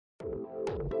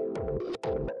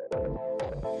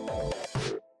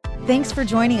Thanks for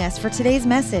joining us for today's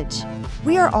message.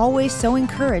 We are always so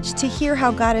encouraged to hear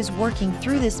how God is working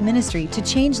through this ministry to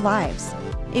change lives.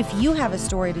 If you have a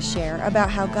story to share about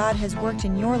how God has worked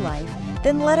in your life,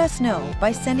 then let us know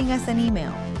by sending us an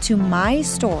email to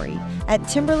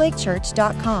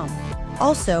mystory@timberlakechurch.com.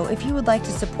 Also, if you would like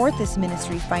to support this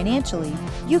ministry financially,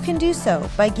 you can do so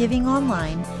by giving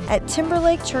online at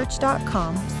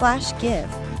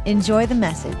timberlakechurch.com/give. Enjoy the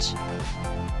message.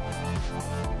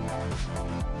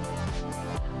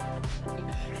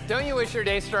 Don't you wish your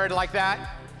day started like that?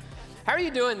 How are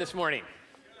you doing this morning?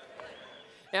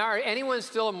 Now, are anyone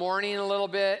still mourning a little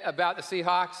bit about the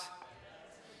Seahawks?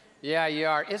 Yeah, you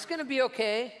are. It's going to be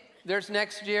okay. There's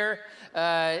next year,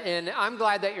 and I'm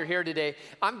glad that you're here today.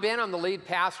 I'm Ben, I'm the lead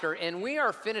pastor, and we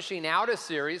are finishing out a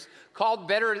series called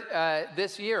Better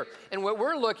this year. And what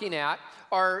we're looking at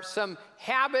are some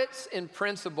habits and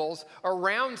principles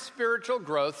around spiritual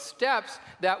growth, steps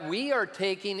that we are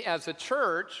taking as a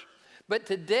church. But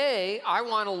today, I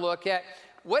want to look at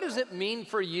what does it mean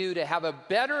for you to have a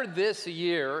better this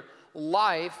year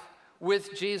life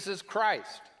with Jesus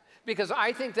Christ? Because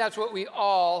I think that's what we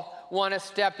all want to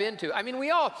step into. I mean,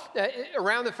 we all,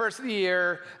 around the first of the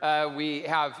year, we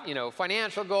have,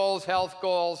 financial goals, health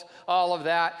goals, all of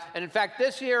that. And in fact,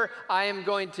 this year, I am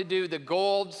going to do the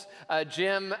Gold's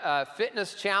Gym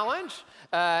Fitness Challenge.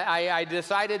 I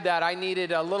decided that I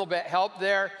needed a little bit help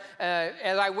there.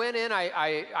 As I went in,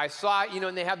 I saw it,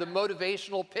 and they have the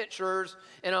motivational pictures,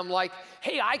 and I'm like,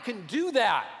 hey, I can do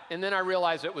that. And then I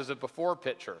realized it was a before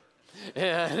picture.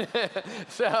 And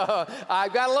so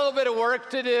I've got a little bit of work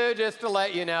to do, just to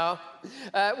let you know.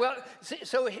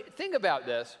 So think about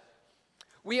this.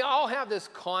 We all have this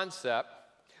concept.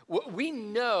 We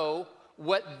know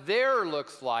what there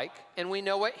looks like, and we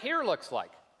know what here looks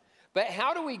like. But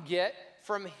how do we get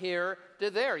from here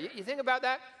to there? You think about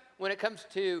that when it comes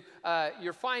to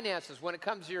your finances, when it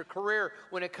comes to your career,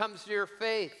 when it comes to your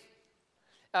faith,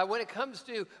 when it comes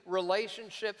to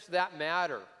relationships that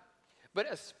matter, but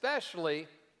especially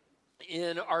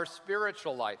in our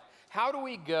spiritual life. How do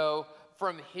we go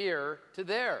from here to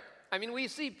there? I mean, we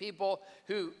see people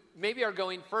who maybe are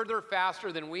going further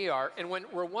faster than we are, and when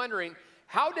we're wondering,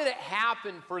 how did it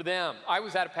happen for them? I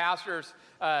was at a pastor's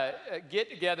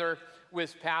get-together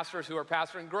with pastors who are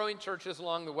pastoring growing churches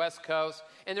along the West Coast.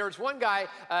 And there was one guy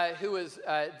who was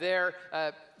there,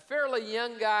 fairly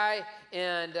young guy,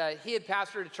 and he had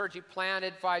pastored a church he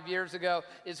planted 5 years ago.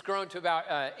 It's grown to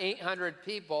about 800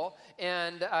 people.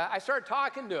 And I started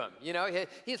talking to him.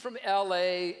 He's from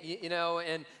L.A.,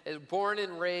 and is born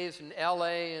and raised in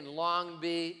L.A. and Long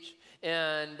Beach.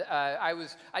 And I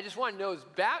just wanted to know his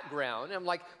background. And I'm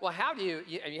like, well, how do you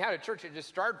had a church that just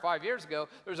started 5 years ago.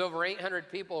 There's over 800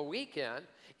 people a weekend.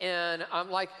 And I'm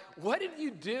like, what did you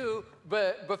do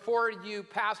before you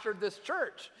pastored this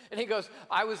church? And he goes,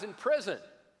 I was in prison.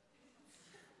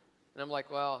 And I'm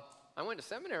like, well, I went to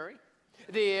seminary.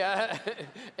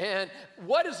 And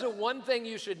what is the one thing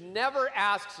you should never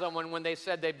ask someone when they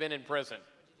said they've been in prison?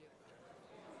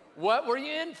 What were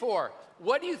you in for?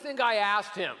 What do you think I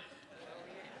asked him?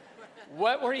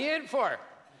 What were you in for?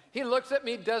 He looks at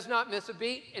me, does not miss a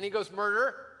beat, and he goes,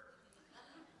 murder.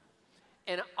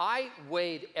 And I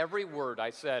weighed every word I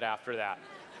said after that.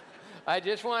 I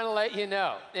just want to let you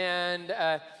know. And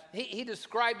he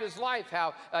described his life,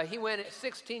 how he went at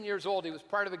 16 years old. He was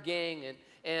part of a gang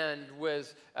and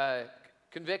was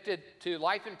convicted to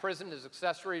life in prison as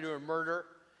accessory to a murder,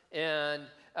 and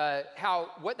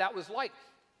what that was like.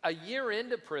 A year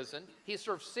into prison, he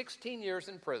served 16 years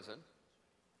in prison.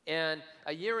 And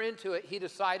a year into it, he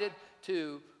decided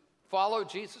to follow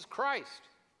Jesus Christ.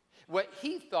 What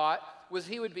he thought was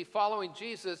he would be following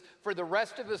Jesus for the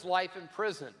rest of his life in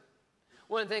prison.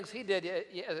 One of the things he did,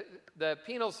 the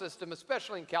penal system,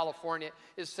 especially in California,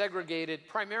 is segregated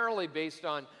primarily based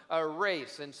on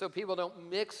race. And so people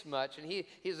don't mix much. And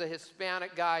he's a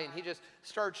Hispanic guy, and he just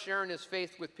started sharing his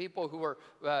faith with people who were,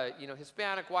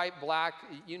 Hispanic, white, black,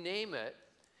 you name it.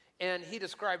 And he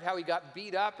described how he got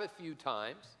beat up a few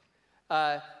times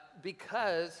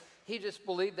because he just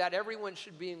believed that everyone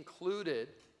should be included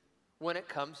when it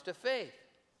comes to faith.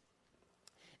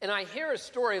 And I hear a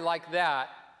story like that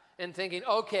and thinking,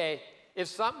 okay, if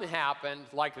something happened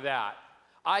like that,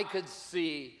 I could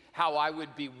see how I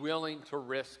would be willing to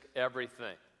risk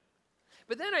everything.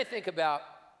 But then I think about,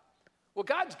 well,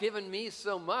 God's given me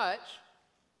so much,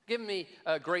 given me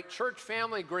a great church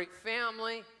family, great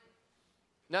family.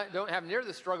 Don't have near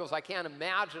the struggles I can't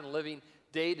imagine living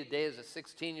day to day as a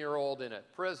 16-year-old in a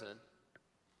prison.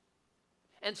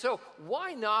 And so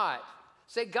why not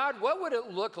say, God, what would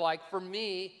it look like for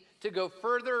me to go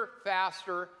further,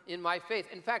 faster in my faith.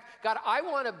 In fact, God, I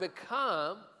want to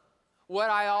become what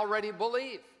I already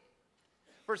believe.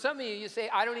 For some of you, you say,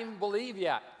 I don't even believe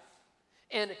yet.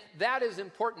 And that is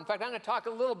important. In fact, I'm going to talk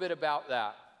a little bit about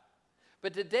that.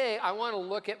 But today, I want to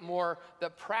look at more the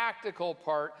practical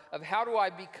part of how do I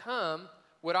become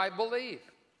what I believe.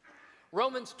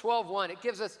 Romans 12:1, it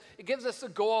gives us a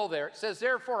goal there. It says,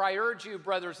 therefore, I urge you,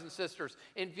 brothers and sisters,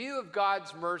 in view of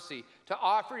God's mercy, to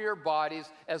offer your bodies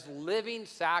as living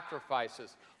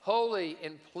sacrifices, holy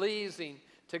and pleasing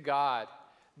to God.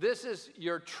 This is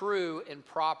your true and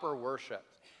proper worship.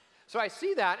 So I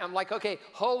see that, and I'm like, okay,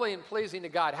 holy and pleasing to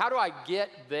God. How do I get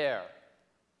there?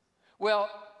 Well,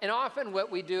 and often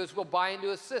what we do is we'll buy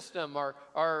into a system or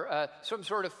some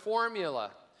sort of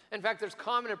formula. In fact, there's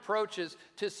common approaches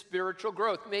to spiritual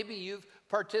growth. Maybe you've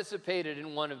participated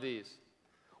in one of these.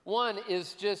 One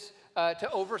is just to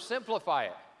oversimplify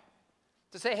it.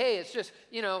 To say, hey, it's just,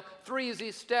 3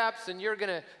 easy steps and you're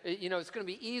going to, it's going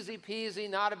to be easy peasy,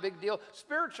 not a big deal.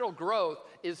 Spiritual growth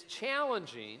is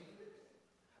challenging,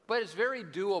 but it's very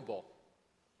doable.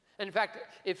 In fact,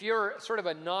 if you're sort of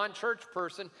a non-church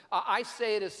person, I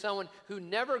say it as someone who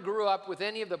never grew up with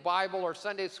any of the Bible or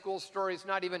Sunday school stories,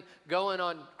 not even going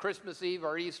on Christmas Eve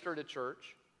or Easter to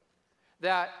church,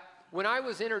 that when I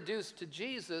was introduced to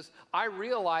Jesus, I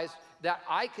realized that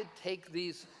I could take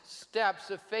these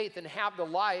steps of faith and have the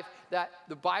life that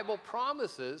the Bible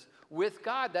promises with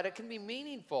God, that it can be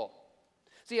meaningful.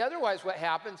 See, otherwise what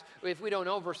happens, if we don't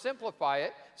oversimplify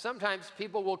it, sometimes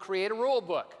people will create a rule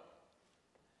book.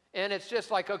 And it's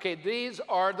just like, okay, these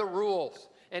are the rules.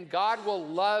 And God will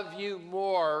love you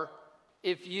more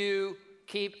if you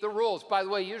keep the rules. By the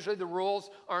way, usually the rules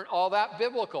aren't all that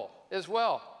biblical as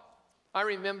well. I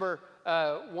remember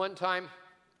one time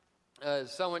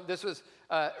this was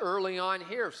early on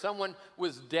here, someone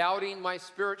was doubting my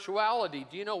spirituality.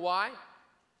 Do you know why?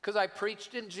 Because I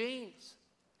preached in jeans.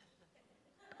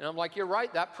 And I'm like, you're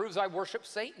right, that proves I worship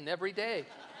Satan every day.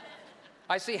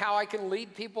 I see how I can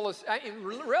lead people.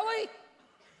 Really?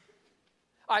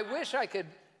 I wish I could.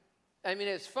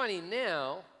 It's funny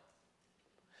now,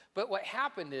 but what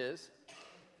happened is,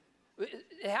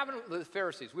 it happened with the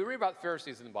Pharisees. We read about the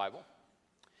Pharisees in the Bible,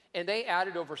 and they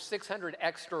added over 600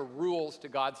 extra rules to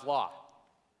God's law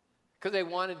because they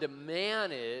wanted to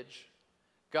manage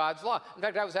God's law. In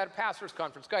fact, I was at a pastor's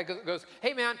conference. Guy goes,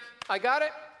 hey man, I got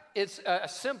it. It's a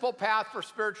simple path for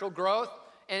spiritual growth.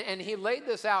 And he laid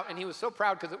this out, and he was so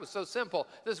proud because it was so simple.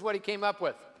 This is what he came up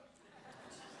with.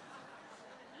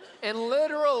 And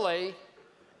literally,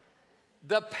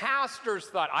 the pastors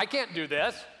thought, I can't do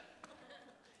this.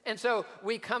 And so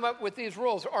we come up with these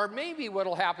rules. Or maybe what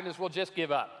will happen is we'll just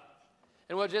give up.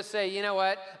 And we'll just say, you know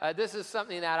what? This is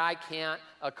something that I can't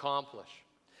accomplish.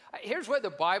 Here's what the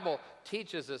Bible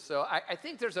teaches us, though. I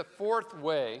think there's a fourth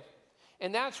way,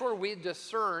 and that's where we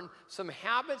discern some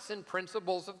habits and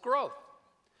principles of growth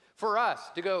for us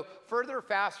to go further,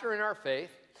 faster in our faith.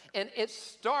 And it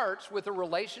starts with a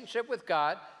relationship with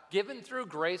God given through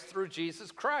grace through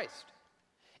Jesus Christ.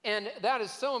 And that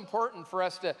is so important for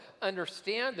us to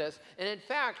understand this. And in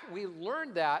fact, we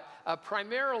learned that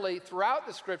primarily throughout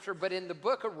the scripture, but in the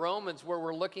book of Romans, where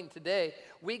we're looking today,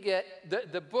 we get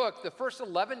the first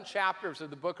 11 chapters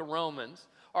of the book of Romans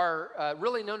are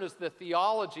really known as the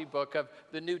theology book of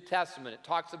the New Testament. It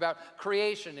talks about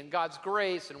creation and God's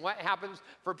grace and what happens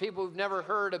for people who've never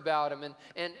heard about him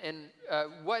and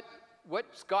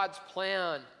what's God's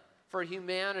plan for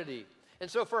humanity. And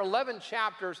so for 11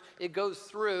 chapters, it goes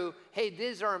through, hey,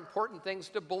 these are important things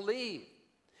to believe.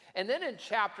 And then in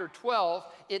chapter 12,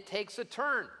 it takes a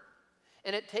turn.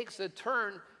 And it takes a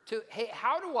turn to, hey,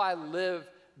 how do I live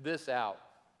this out?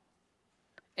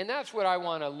 And that's what I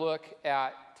want to look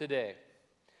at today.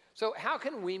 So how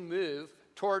can we move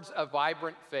towards a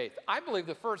vibrant faith? I believe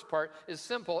the first part is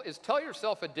simple, is tell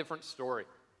yourself a different story.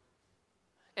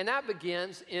 And that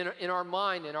begins in our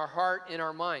mind, in our heart, in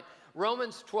our mind.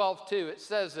 Romans 12:2, it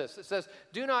says this. It says,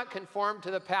 do not conform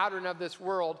to the pattern of this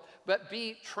world, but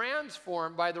be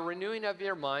transformed by the renewing of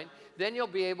your mind. Then you'll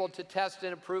be able to test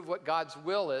and approve what God's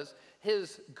will is,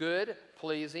 his good,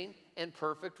 pleasing, and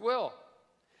perfect will.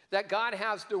 That God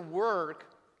has to work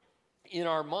in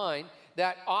our mind,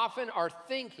 that often our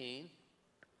thinking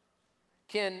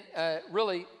can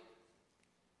really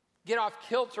get off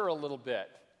kilter a little bit.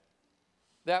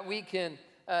 That we can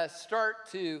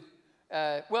start to,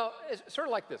 it's sort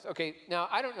of like this. Okay, now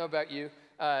I don't know about you.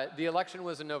 The election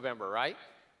was in November, right?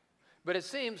 But it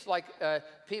seems like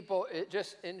people,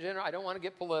 just in general, I don't want to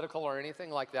get political or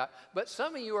anything like that, but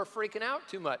some of you are freaking out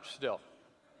too much still.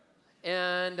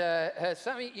 And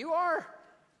some of you are.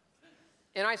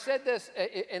 And I said this,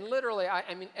 and literally,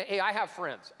 I mean, hey, I have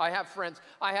friends. I have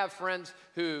friends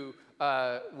who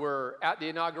were at the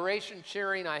inauguration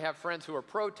cheering. I have friends who are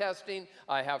protesting.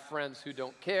 I have friends who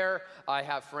don't care. I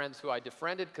have friends who I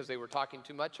defriended because they were talking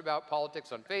too much about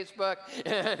politics on Facebook.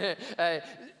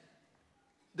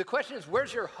 The question is,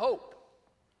 where's your hope?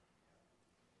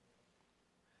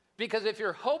 Because if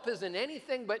your hope is in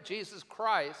anything but Jesus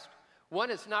Christ,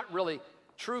 one, it's not really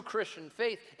true Christian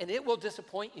faith, and it will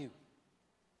disappoint you.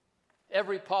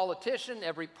 Every politician,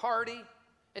 every party,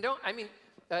 and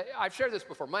I've shared this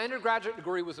before. My undergraduate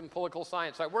degree was in political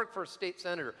science. I worked for a state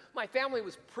senator. My family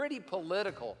was pretty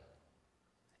political.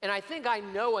 And I think I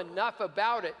know enough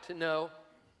about it to know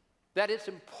that it's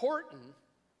important.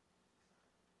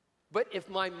 But if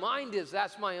my mind is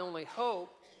that's my only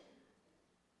hope,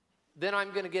 then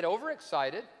I'm going to get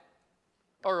overexcited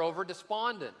or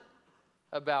over-despondent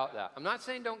about that. I'm not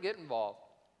saying don't get involved,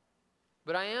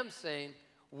 but I am saying,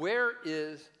 where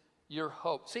is your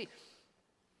hope? See,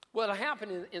 what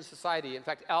happened in society, in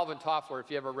fact, Alvin Toffler,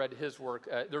 if you ever read his work,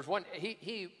 there's one,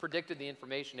 he predicted the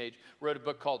information age, wrote a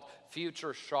book called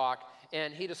Future Shock,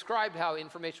 and he described how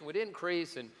information would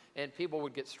increase and people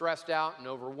would get stressed out and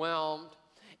overwhelmed.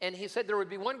 And he said there would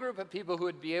be one group of people who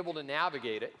would be able to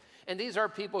navigate it, and these are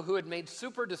people who had made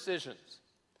super decisions.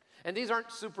 And these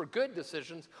aren't super good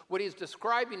decisions. What he's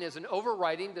describing is an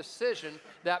overriding decision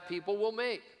that people will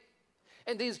make.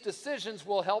 And these decisions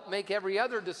will help make every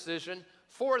other decision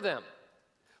for them.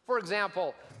 For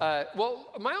example,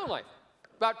 my own life.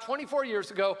 About 24 years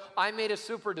ago, I made a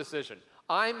super decision.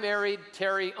 I married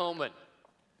Terry Oman.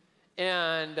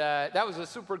 And that was a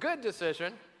super good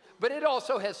decision, but it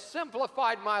also has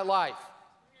simplified my life.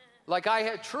 Like I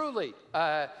had truly,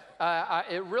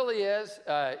 it really is,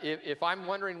 if I'm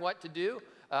wondering what to do,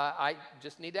 I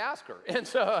just need to ask her. And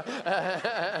so,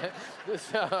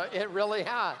 so it really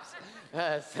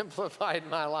has simplified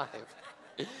my life.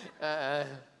 My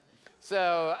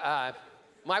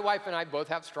wife and I both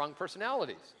have strong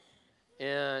personalities.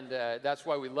 And that's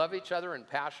why we love each other and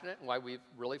passionate, and why we've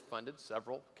really funded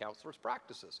several counselors'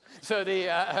 practices. So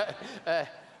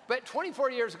but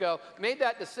 24 years ago, made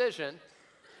that decision,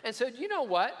 and said, you know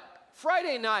what?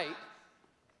 Friday night,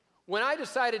 when I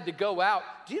decided to go out,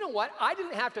 do you know what? I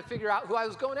didn't have to figure out who I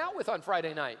was going out with on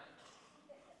Friday night.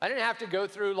 I didn't have to go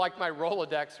through like my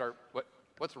Rolodex, or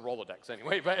what's a Rolodex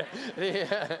anyway? But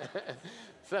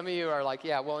some of you are like,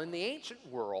 yeah, well, in the ancient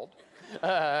world,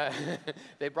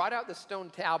 they brought out the stone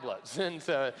tablets. And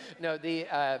so, no,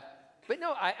 that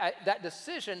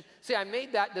decision, see, I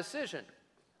made that decision.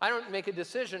 I don't make a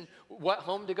decision what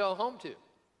home to go home to.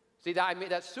 See, I made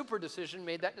that super decision,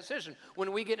 made that decision.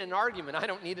 When we get in an argument, I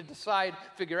don't need to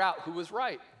figure out who was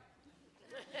right.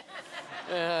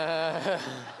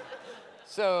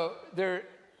 So there...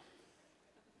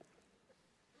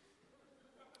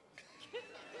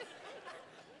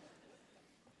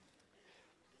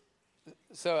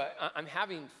 So I'm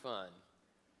having fun,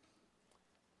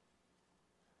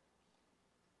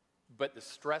 but the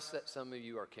stress that some of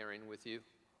you are carrying with you,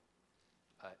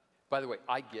 by the way,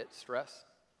 I get stress,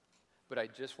 but I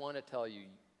just want to tell you,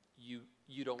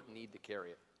 you don't need to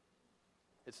carry it.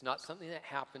 It's not something that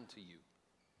happened to you.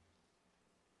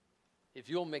 If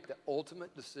you'll make the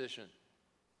ultimate decision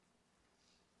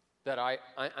that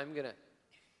I'm going to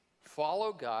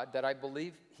follow God, that I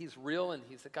believe He's real and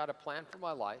He's got a plan for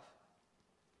my life,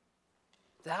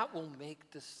 that will make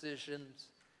decisions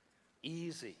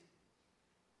easy.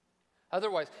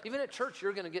 Otherwise, even at church,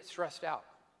 you're going to get stressed out.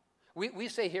 We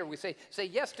say here, say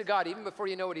yes to God even before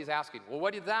you know what He's asking. Well,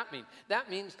 what does that mean?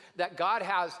 That means that God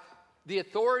has the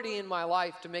authority in my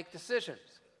life to make decisions.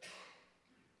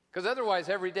 Because otherwise,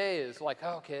 every day is like,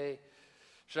 okay,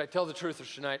 should I tell the truth or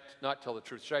should I not tell the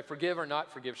truth? Should I forgive or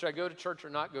not forgive? Should I go to church or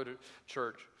not go to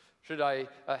church? Should I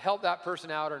help that person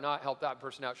out or not help that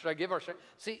person out? Should I give or should I?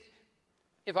 See,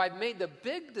 if I've made the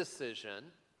big decision,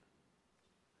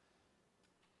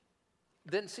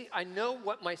 then see, I know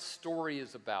what my story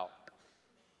is about.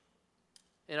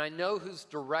 And I know who's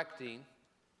directing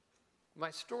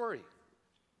my story.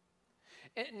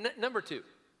 And number two,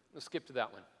 let's skip to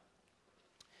that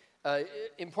one.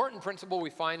 Important principle we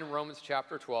find in Romans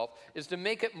chapter 12 is to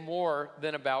make it more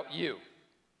than about you.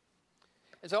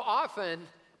 And so often,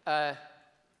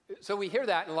 so we hear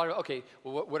that and a lot of, okay,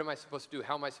 well, what am I supposed to do?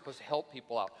 How am I supposed to help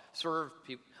people out? Serve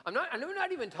people? I'm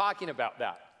not even talking about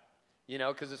that, you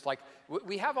know, because it's like,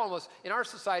 we have almost, in our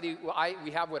society,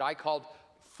 we have what I called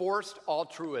forced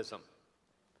altruism.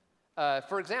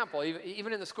 For example,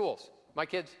 even in the schools, my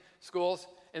kids' schools,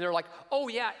 And they're like, oh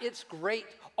yeah, it's great.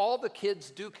 All the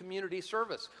kids do community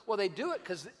service. Well, they do it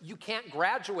because you can't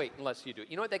graduate unless you do it.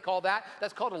 You know what they call that?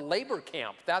 That's called a labor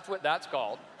camp. That's what that's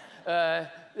called.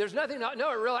 There's nothing,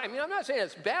 no, really, I mean, I'm not saying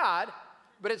it's bad,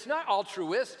 but it's not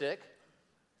altruistic.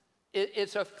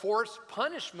 It's a forced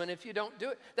punishment if you don't do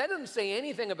it. That doesn't say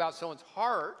anything about someone's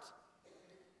heart.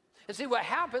 And see, what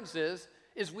happens is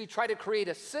we try to create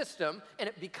a system, and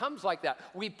it becomes like that.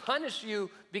 We punish you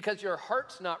because your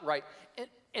heart's not right,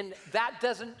 and that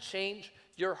doesn't change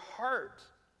your heart.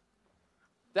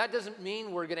 That doesn't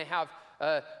mean we're going to have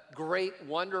great,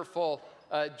 wonderful,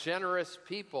 generous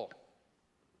people.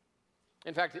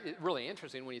 In fact, it's really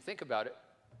interesting when you think about it.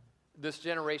 This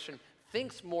generation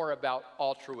thinks more about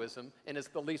altruism and is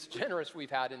the least generous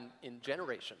we've had in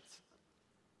generations.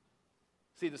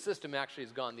 See, the system actually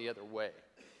has gone the other way.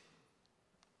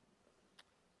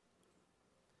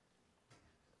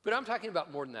 But I'm talking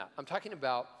about more than that. I'm talking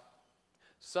about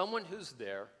someone who's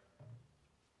there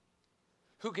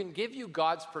who can give you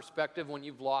God's perspective when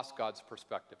you've lost God's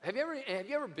perspective. Have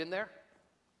you ever been there?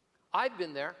 I've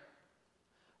been there.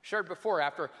 I shared before,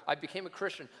 after I became a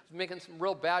Christian, I was making some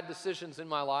real bad decisions in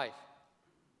my life.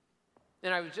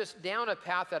 And I was just down a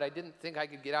path that I didn't think I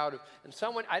could get out of. And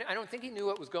someone, I don't think he knew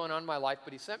what was going on in my life,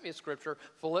 but he sent me a scripture,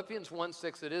 Philippians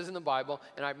 1:6. It is in the Bible,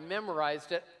 and I've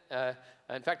memorized it.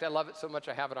 In fact, I love it so much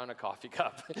I have it on a coffee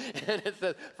cup. And it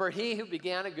says, for he who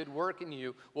began a good work in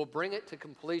you will bring it to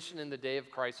completion in the day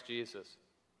of Christ Jesus.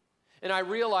 And I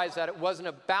realized that it wasn't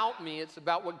about me, it's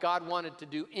about what God wanted to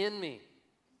do in me.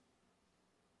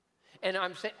 And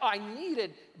I'm saying, I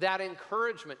needed that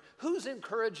encouragement. Who's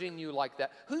encouraging you like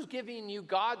that? Who's giving you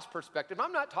God's perspective?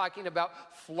 I'm not talking about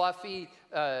fluffy,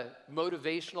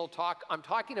 motivational talk. I'm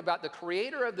talking about the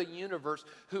creator of the universe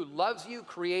who loves you,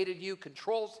 created you,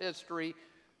 controls history,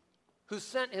 who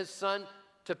sent his son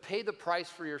to pay the price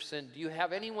for your sin. Do you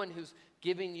have anyone who's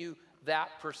giving you that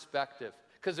perspective?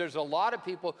 Because there's a lot of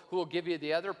people who will give you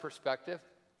the other perspective.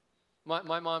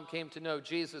 My mom came to know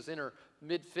Jesus in her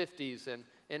mid-50s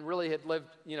and really had lived,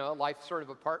 a life sort of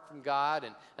apart from God.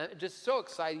 And just so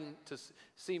exciting to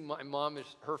see my mom as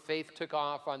her faith took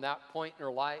off on that point in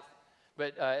her life.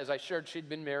 But as I shared, she'd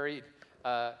been married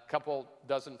a couple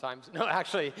dozen times. No,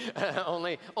 actually,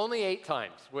 only 8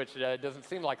 times, which doesn't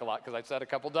seem like a lot because I said a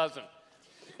couple dozen.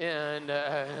 And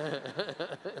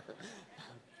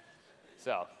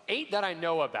so 8 that I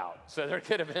know about. So there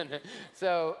could have been.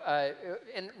 So,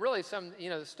 and really some,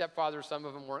 the stepfathers, some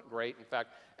of them weren't great. In fact,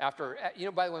 after,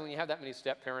 by the way, when you have that many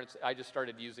step-parents, I just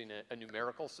started using a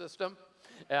numerical system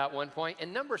at one point.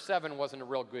 And number 7 wasn't a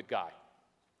real good guy.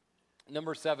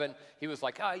 Number 7, he was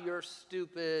like, you're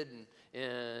stupid.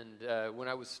 And when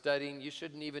I was studying, you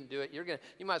shouldn't even do it.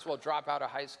 You might as well drop out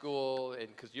of high school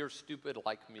because you're stupid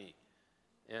like me.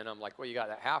 And I'm like, well, you got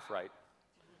that half right.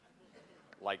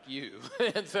 Like you.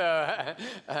 And so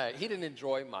he didn't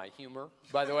enjoy my humor,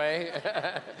 by the way.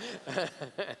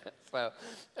 So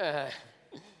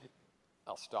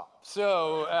I'll stop.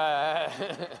 So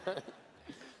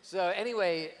so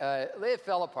anyway, they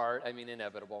fell apart. I mean,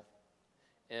 inevitable.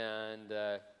 And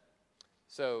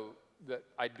so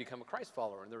I'd become a Christ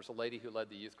follower. And there was a lady who led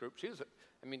the youth group.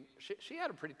 She had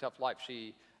a pretty tough life.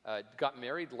 She got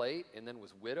married late and then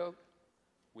was widowed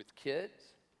with kids.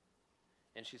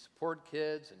 And she supported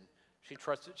kids, and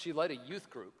she led a youth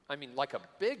group. I mean, like a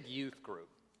big youth group.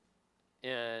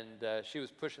 And she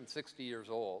was pushing 60 years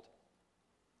old.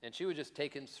 And she would just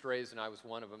take in strays, and I was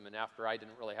one of them. And after I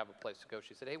didn't really have a place to go,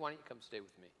 she said, hey, why don't you come stay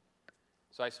with me?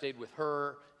 So I stayed with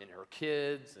her and her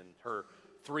kids and her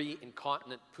 3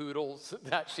 incontinent poodles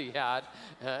that she had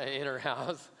in her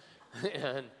house.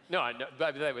 And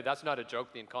by the way, that's not a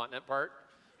joke, the incontinent part,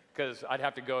 because I'd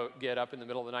have to get up in the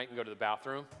middle of the night and go to the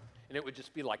bathroom. And it would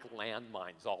just be like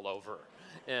landmines all over.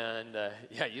 And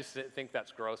you think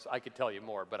that's gross. I could tell you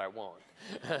more, but I won't.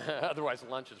 Otherwise,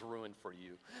 lunch is ruined for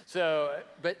you. So,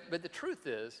 but the truth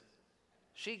is,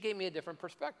 she gave me a different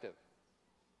perspective.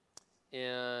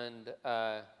 And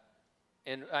I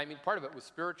mean, part of it was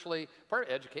spiritually, part of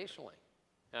it educationally.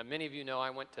 Many of you know I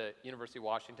went to University of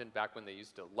Washington back when they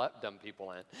used to let dumb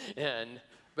people in.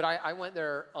 But I went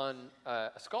there on a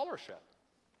scholarship.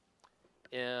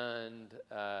 And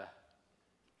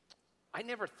I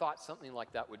never thought something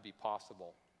like that would be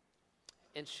possible.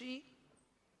 And she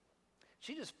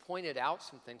just pointed out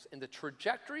some things, and the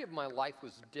trajectory of my life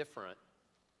was different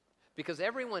because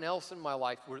everyone else in my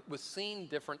life was seeing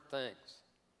different things.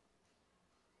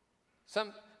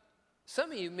 Some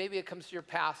of you, maybe it comes to your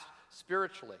past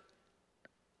spiritually.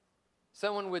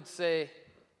 Someone would say,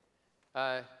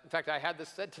 in fact, I had this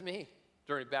said to me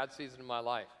during a bad season of my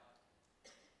life.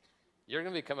 You're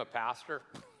going to become a pastor?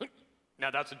 Now,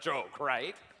 that's a joke,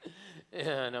 right?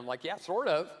 And I'm like, yeah, sort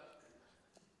of.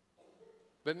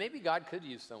 But maybe God could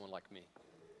use someone like me.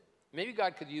 Maybe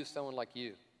God could use someone like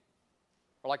you.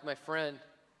 Or like my friend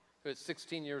who at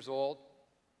 16 years old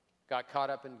got caught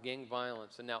up in gang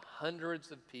violence, and now hundreds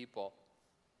of people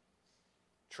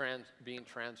being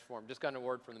transformed. Just got an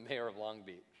award from the mayor of Long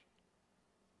Beach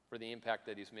for the impact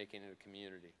that he's making in the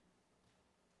community.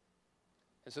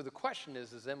 And so the question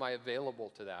is am I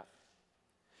available to that?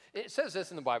 It says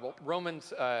this in the Bible,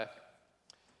 Romans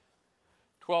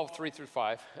 12, 3 through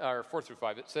 5, or 4 through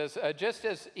 5. It says, just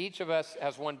as each of us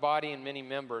has one body and many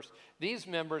members, these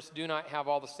members do not have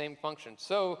all the same function.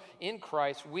 So in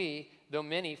Christ, we, though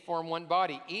many, form one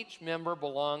body. Each member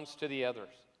belongs to the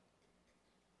others.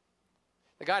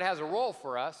 That God has a role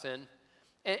for us, and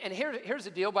here's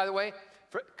the deal, by the way,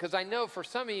 because I know for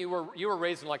some of you, you were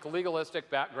raised in like legalistic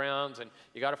backgrounds, and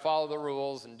you got to follow the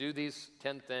rules and do these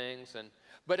 10 things,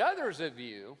 but others of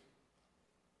you,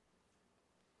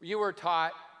 you were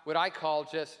taught what I call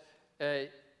just,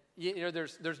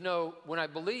 there's no, when I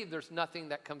believe, there's nothing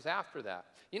that comes after that.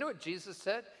 You know what Jesus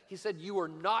said? He said, you are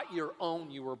not your own,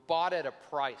 you were bought at a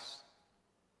price.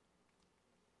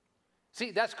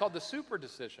 See, that's called the super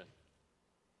decision.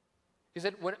 He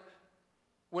said,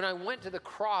 when I went to the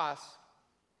cross,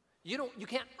 you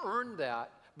can't earn that,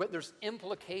 but there's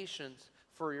implications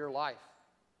for your life.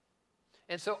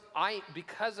 And so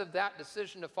because of that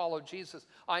decision to follow Jesus,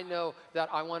 I know that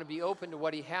I want to be open to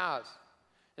what he has.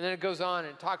 And then it goes on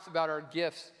and it talks about our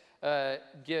gifts, and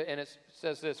it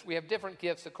says this, we have different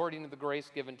gifts according to the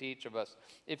grace given to each of us.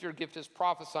 If your gift is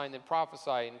prophesying, then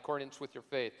prophesy in accordance with your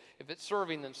faith. If it's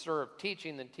serving, then serve.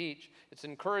 Teaching, then teach. If it's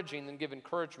encouraging, then give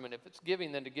encouragement. If it's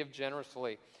giving, then to give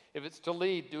generously. If it's to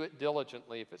lead, do it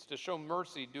diligently. If it's to show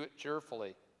mercy, do it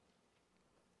cheerfully.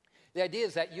 The idea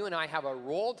is that you and I have a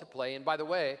role to play, and by the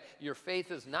way, your faith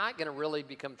is not going to really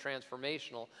become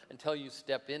transformational until you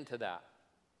step into that.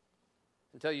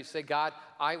 Until you say, God,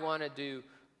 I want to do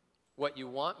what you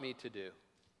want me to do.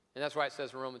 And that's why it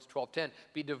says in Romans 12:10,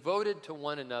 be devoted to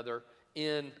one another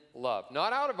in love.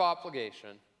 Not out of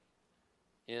obligation,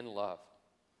 in love.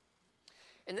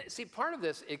 And see, part of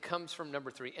this, it comes from number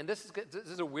 3. And this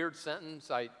is a weird sentence.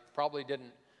 I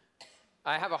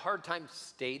have a hard time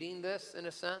stating this in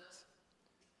a sense.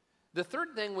 The third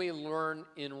thing we learn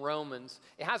in Romans,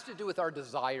 it has to do with our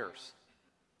desires.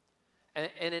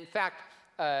 And in fact,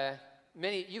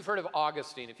 you've heard of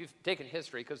Augustine, if you've taken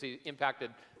history, because he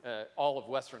impacted all of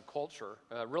Western culture,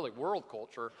 really world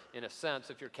culture in a sense.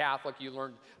 If you're Catholic, you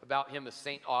learned about him as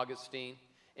St. Augustine.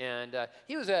 And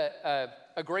he was a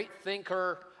great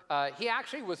thinker. He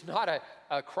actually was not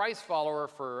a Christ follower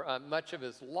for much of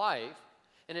his life.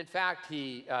 And in fact,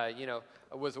 he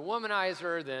was a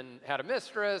womanizer, then had a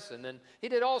mistress, and then he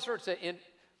did all sorts of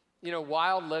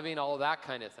wild living, all of that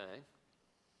kind of thing.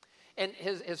 And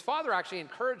his father actually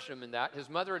encouraged him in that. His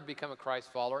mother had become a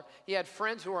Christ follower. He had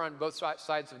friends who were on both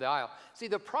sides of the aisle. See,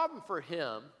 the problem for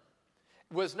him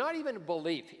was not even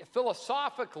belief.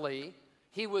 Philosophically,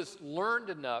 he was learned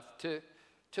enough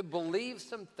to believe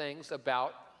some things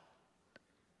about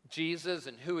Jesus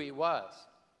and who he was.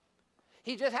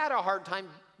 He just had a hard time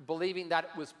believing that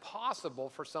it was possible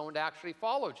for someone to actually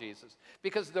follow Jesus,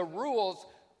 because the rules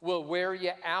will wear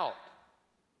you out.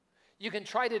 You can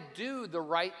try to do the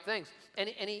right things. And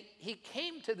he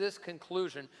came to this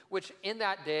conclusion, which in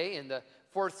that day, in the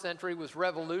 4th century, was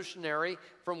revolutionary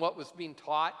from what was being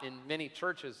taught in many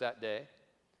churches that day,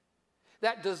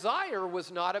 that desire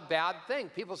was not a bad thing.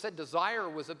 People said desire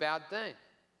was a bad thing.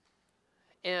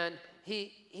 And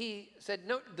he said,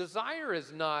 no, desire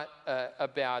is not a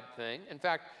bad thing. In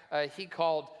fact, he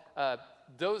called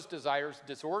those desires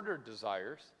disordered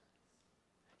desires.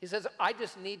 He says, I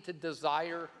just need to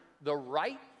desire the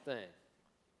right thing.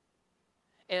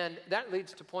 And that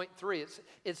leads to point 3.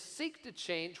 It's seek to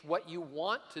change what you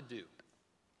want to do.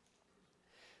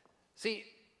 See,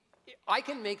 I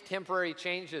can make temporary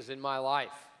changes in my life.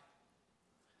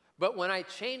 But when I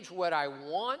change what I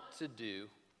want to do,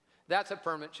 that's a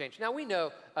permanent change. Now, we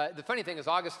know, the funny thing is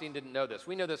Augustine didn't know this.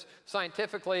 We know this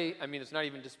scientifically. I mean, it's not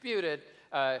even disputed,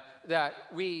 that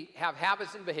we have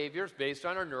habits and behaviors based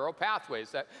on our neural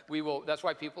pathways. That's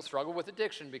why people struggle with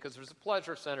addiction, because there's a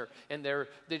pleasure center, and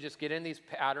they just get in these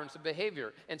patterns of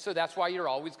behavior. And so that's why you're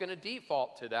always going to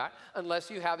default to that, unless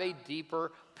you have a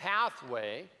deeper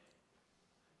pathway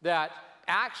that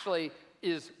actually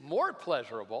is more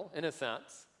pleasurable, in a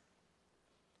sense.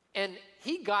 And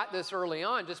he got this early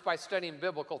on just by studying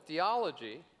biblical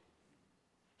theology.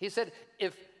 He said,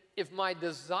 if my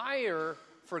desire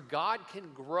for God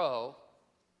can grow,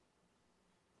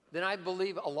 then I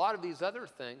believe a lot of these other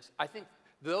things, I think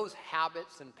those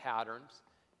habits and patterns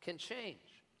can change.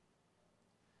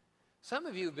 Some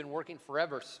of you have been working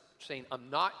forever saying,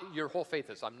 your whole faith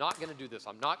is, I'm not going to do this,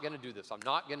 I'm not going to do this, I'm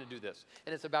not going to do this.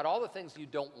 And it's about all the things you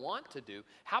don't want to do.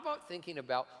 How about thinking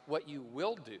about what you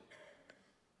will do?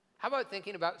 How about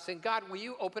thinking about saying, God, will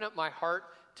you open up my heart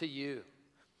to you?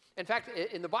 In fact,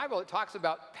 in the Bible, it talks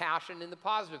about passion in the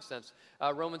positive sense.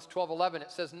 Romans 12:11,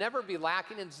 it says, never be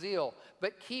lacking in zeal,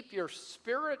 but keep your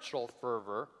spiritual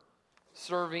fervor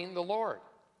serving the Lord.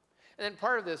 And then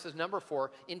part of this is number 4,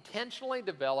 intentionally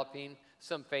developing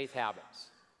some faith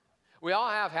habits. We all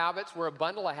have habits. We're a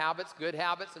bundle of habits, good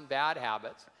habits and bad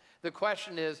habits. The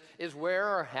question is where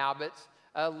are habits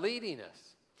leading us?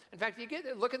 In fact,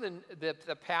 look at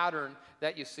the pattern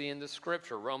that you see in the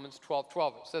scripture, Romans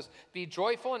 12:12. It says, be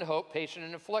joyful in hope, patient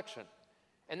in affliction.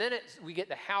 And then we get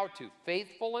the how to,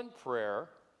 faithful in prayer,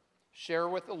 share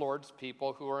with the Lord's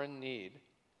people who are in need,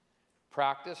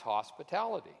 practice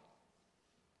hospitality.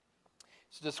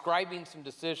 It's describing some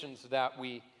decisions that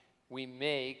we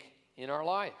make in our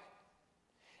life.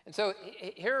 And so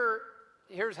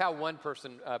here's how one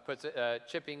person puts it.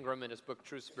 Chip Ingram in his book,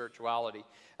 True Spirituality,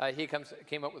 he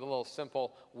came up with a little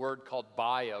simple word called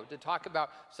bio to talk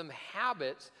about some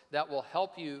habits that will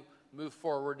help you move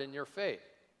forward in your faith.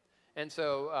 And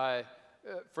so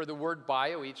for the word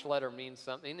bio, each letter means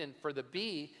something. And for the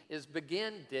B is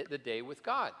begin the day with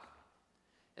God.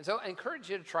 And so I encourage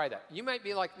you to try that. You might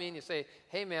be like me and you say,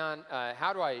 hey man,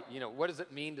 how do I, what does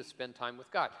it mean to spend time with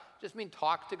God? Just mean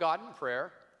talk to God in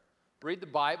prayer. Read the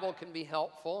Bible can be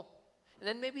helpful. And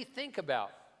then maybe think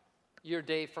about your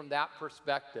day from that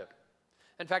perspective.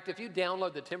 In fact, if you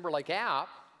download the Timberlake app,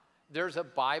 there's a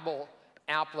Bible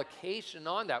application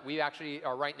on that. We actually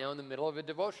are right now in the middle of a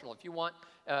devotional. If you want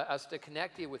us to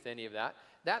connect you with any of that,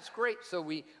 that's great. So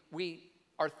we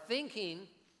are thinking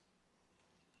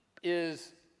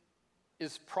is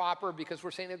proper because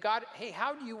we're saying to God, hey,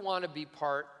 how do you want to be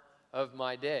part of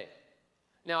my day?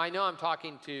 Now, I know I'm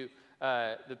talking to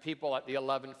the people at the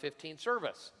 11:15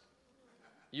 service.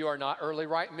 You are not early,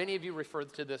 right? Many of you refer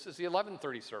to this as the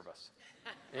 11:30 service.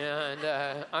 And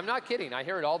I'm not kidding. I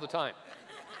hear it all the time.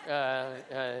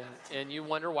 And you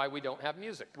wonder why we don't have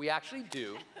music. We actually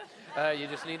do. You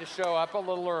just need to show up a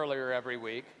little earlier every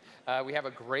week. We have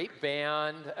a great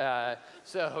band,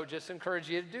 so just encourage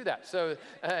you to do that.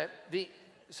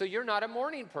 So you're not a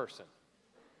morning person.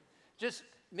 Just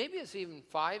maybe it's even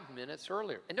 5 minutes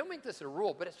earlier. And don't make this a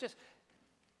rule, but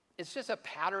it's just a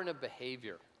pattern of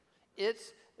behavior.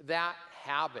 It's that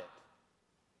habit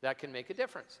that can make a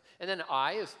difference. And then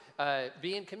I is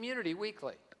be in community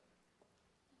weekly.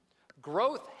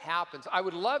 Growth happens. I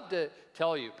would love to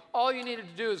tell you, all you needed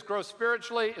to do is grow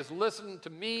spiritually, is listen to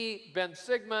me, Ben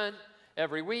Sigman,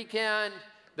 every weekend.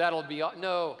 That'll be,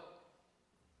 no.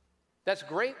 That's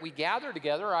great. We gather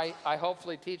together. I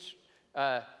hopefully teach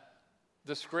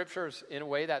the scriptures in a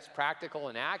way that's practical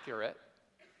and accurate.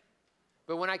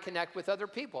 But when I connect with other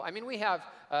people, I mean, we have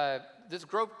this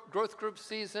growth group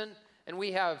season, and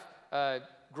we have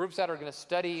groups that are going to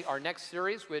study our next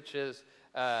series, which is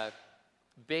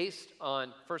based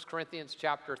on 1 Corinthians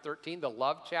chapter 13, the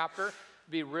love chapter.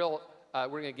 Be real,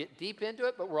 we're going to get deep into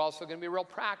it, but we're also going to be real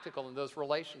practical in those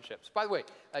relationships. By the way,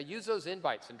 use those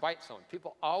invites. Invite someone.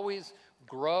 People always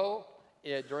grow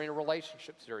during a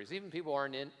relationship series. Even people who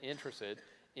aren't interested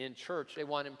in church, they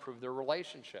want to improve their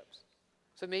relationships.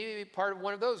 So maybe be part of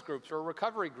one of those groups, or a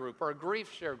recovery group, or a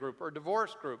grief share group, or a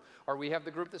divorce group, or we have the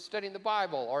group that's studying the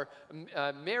Bible, or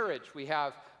marriage. We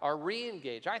have our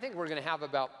re-engage. I think we're going to have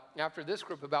after this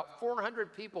group, about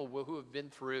 400 people who have been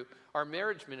through our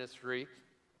marriage ministry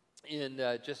in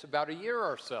just about a year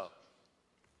or so.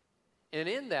 And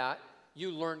in that,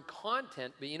 you learn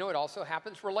content, but it also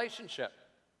happens relationship.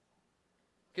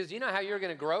 Because you know how you're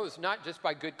going to grow is not just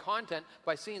by good content,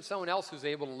 by seeing someone else who's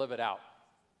able to live it out.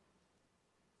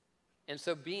 And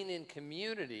so being in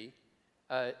community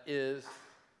is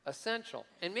essential.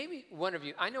 And maybe one of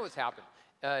you, I know what's happened.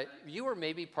 You were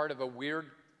maybe part of a weird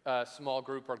small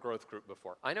group or growth group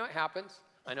before. I know it happens.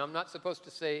 I know I'm not supposed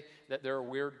to say that there are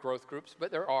weird growth groups,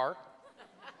 but there are.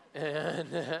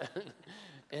 And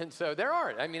so there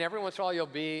are. I mean, every once in a while you'll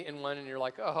be in one and you're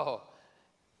like, oh.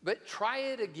 But try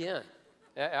it again.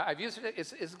 I've used it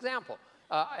as an example.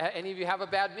 Any of you have a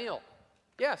bad meal?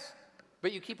 Yes.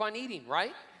 But you keep on eating,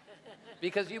 right?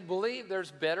 Because you believe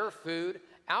there's better food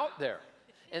out there.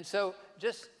 And so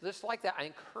just like that, I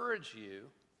encourage you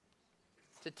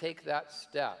to take that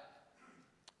step.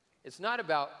 It's not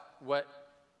about what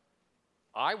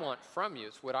I want from you,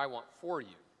 it's what I want for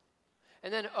you.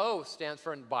 And then O stands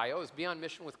for in bio, is be on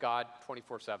mission with God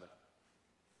 24/7.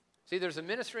 See, there's a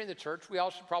ministry in the church. We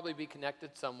all should probably be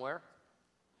connected somewhere.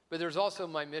 But there's also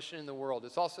my mission in the world.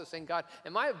 It's also saying, God,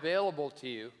 am I available to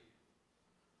you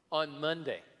on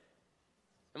Monday?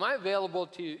 Am I available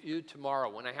to you tomorrow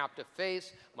when I have to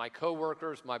face my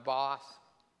coworkers, my boss?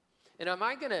 And am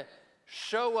I going to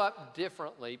show up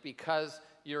differently because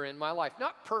you're in my life?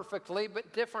 Not perfectly,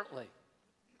 but differently.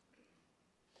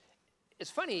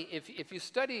 It's funny, if you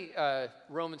study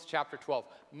Romans chapter 12,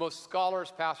 most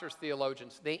scholars, pastors,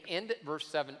 theologians, they end at verse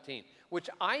 17, which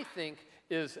I think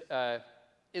is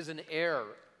an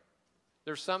error.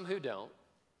 There's some who don't.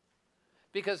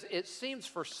 Because it seems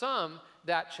for some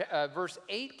that verse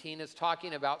 18 is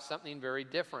talking about something very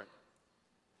different.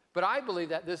 But I believe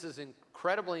that this is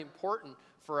incredibly important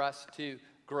for us to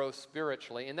grow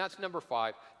spiritually. And that's number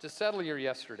 5, to settle your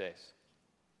yesterdays.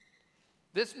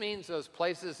 This means those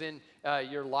places in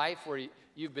your life where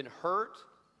you've been hurt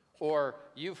or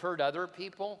you've hurt other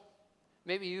people.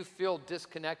 Maybe you feel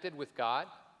disconnected with God.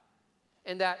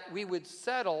 And that we would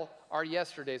settle our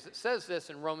yesterdays. It says this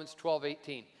in Romans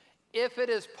 12:18. If it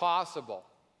is possible,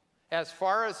 as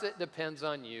far as it depends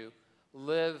on you,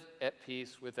 live at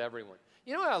peace with everyone.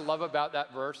 You know what I love about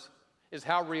that verse is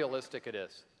how realistic it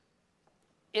is.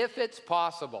 If it's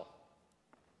possible.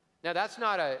 Now that's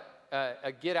not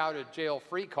a get out of jail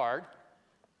free card,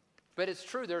 but it's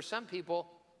true. There are some people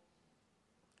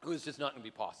who it's just not going to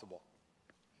be possible.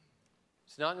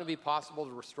 It's not going to be possible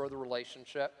to restore the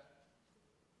relationship.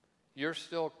 You're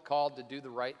still called to do the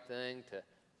right thing,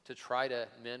 to try to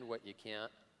mend what you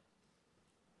can't.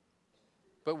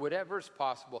 But whatever is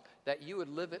possible, that you would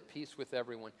live at peace with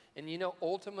everyone. And you know,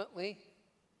 ultimately,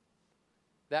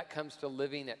 that comes to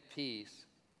living at peace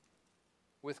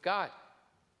with God.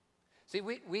 See,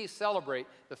 we celebrate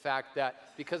the fact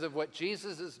that because of what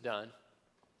Jesus has done,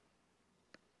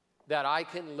 that I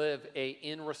can live a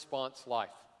in-response life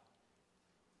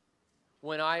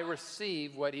when I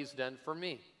receive what he's done for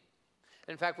me.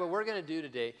 In fact, what we're going to do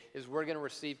today is we're going to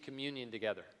receive communion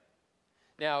together.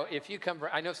 Now, if you come,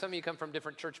 I know some of you come from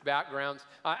different church backgrounds.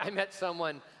 I met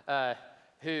someone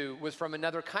who was from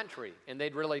another country, and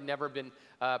they'd really never been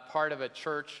part of a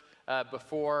church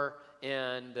before,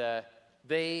 and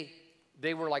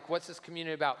they were like, what's this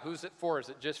community about? Who's it for? Is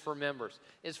it just for members?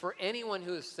 It's for anyone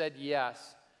who has said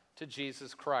yes to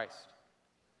Jesus Christ.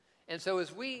 And so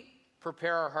as we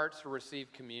prepare our hearts to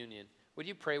receive communion, would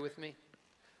you pray with me?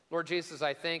 Lord Jesus,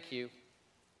 I thank you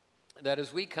that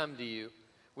as we come to you,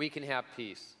 we can have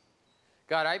peace.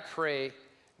 God, I pray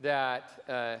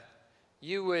that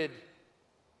you would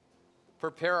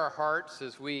prepare our hearts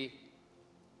as we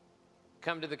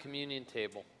come to the communion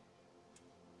table.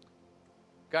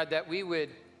 God, that we would,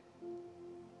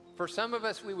 for some of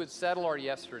us, we would settle our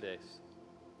yesterdays.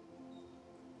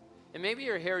 And maybe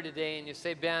you're here today and you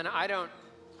say, Ben, I don't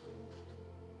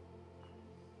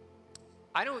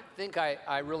think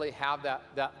I really have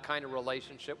that kind of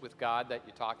relationship with God that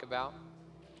you talk about.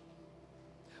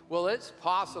 Well, it's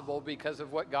possible because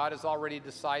of what God has already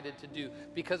decided to do,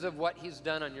 because of what he's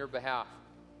done on your behalf.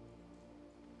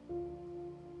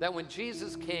 That when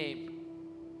Jesus came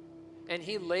and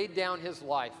he laid down his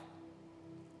life,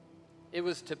 it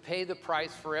was to pay the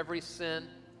price for every sin,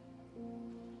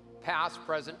 past,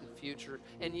 present, and future.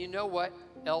 And you know what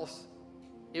else?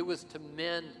 It was to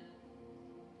mend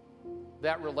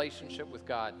that relationship with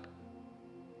God.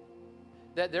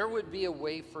 That there would be a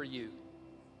way for you.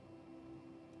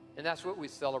 And that's what we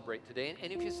celebrate today.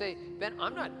 And if you say, Ben,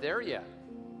 I'm not there yet.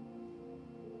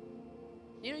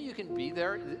 You know, you can be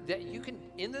there. That you can,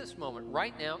 in this moment,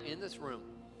 right now, in this room,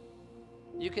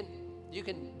 you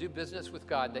can do business with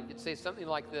God. That you'd say something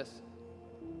like this.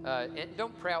 And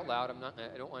don't pray out loud.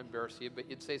 I don't want to embarrass you, but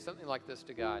you'd say something like this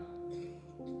to God.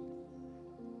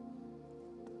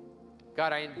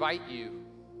 God, I invite you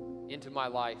into my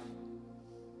life.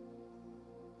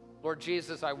 Lord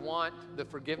Jesus, I want the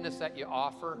forgiveness that you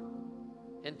offer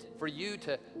and for you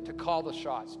to call the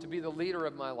shots, to be the leader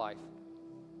of my life.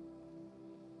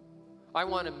 I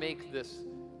want to make this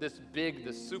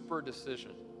super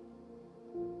decision.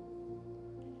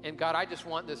 And God, I just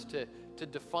want this to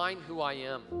define who I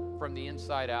am from the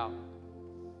inside out.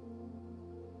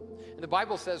 And the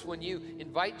Bible says when you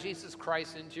invite Jesus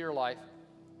Christ into your life,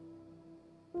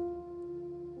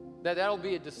 that'll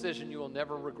be a decision you will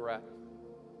never regret.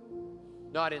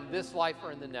 Not in this life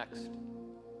or in the next.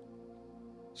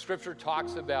 Scripture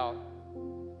talks about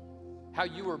how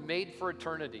you were made for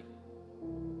eternity.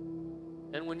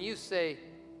 And when you say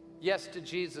yes to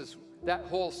Jesus, that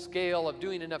whole scale of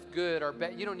doing enough good or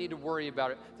bad, you don't need to worry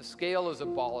about it. The scale is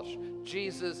abolished.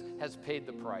 Jesus has paid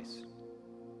the price.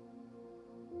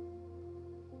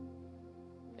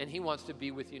 And he wants to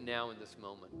be with you now in this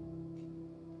moment.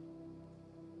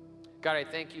 God, I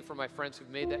thank you for my friends who've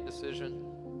made that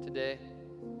decision today.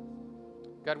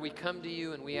 God, we come to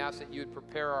you and we ask that you would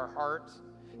prepare our hearts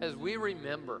as we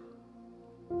remember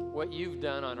what you've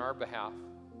done on our behalf.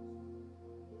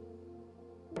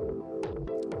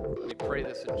 We pray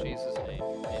this in Jesus' name.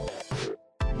 Amen.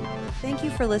 Thank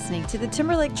you for listening to the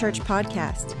Timberlake Church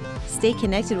podcast. Stay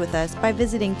connected with us by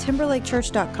visiting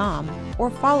timberlakechurch.com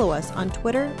or follow us on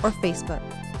Twitter or Facebook.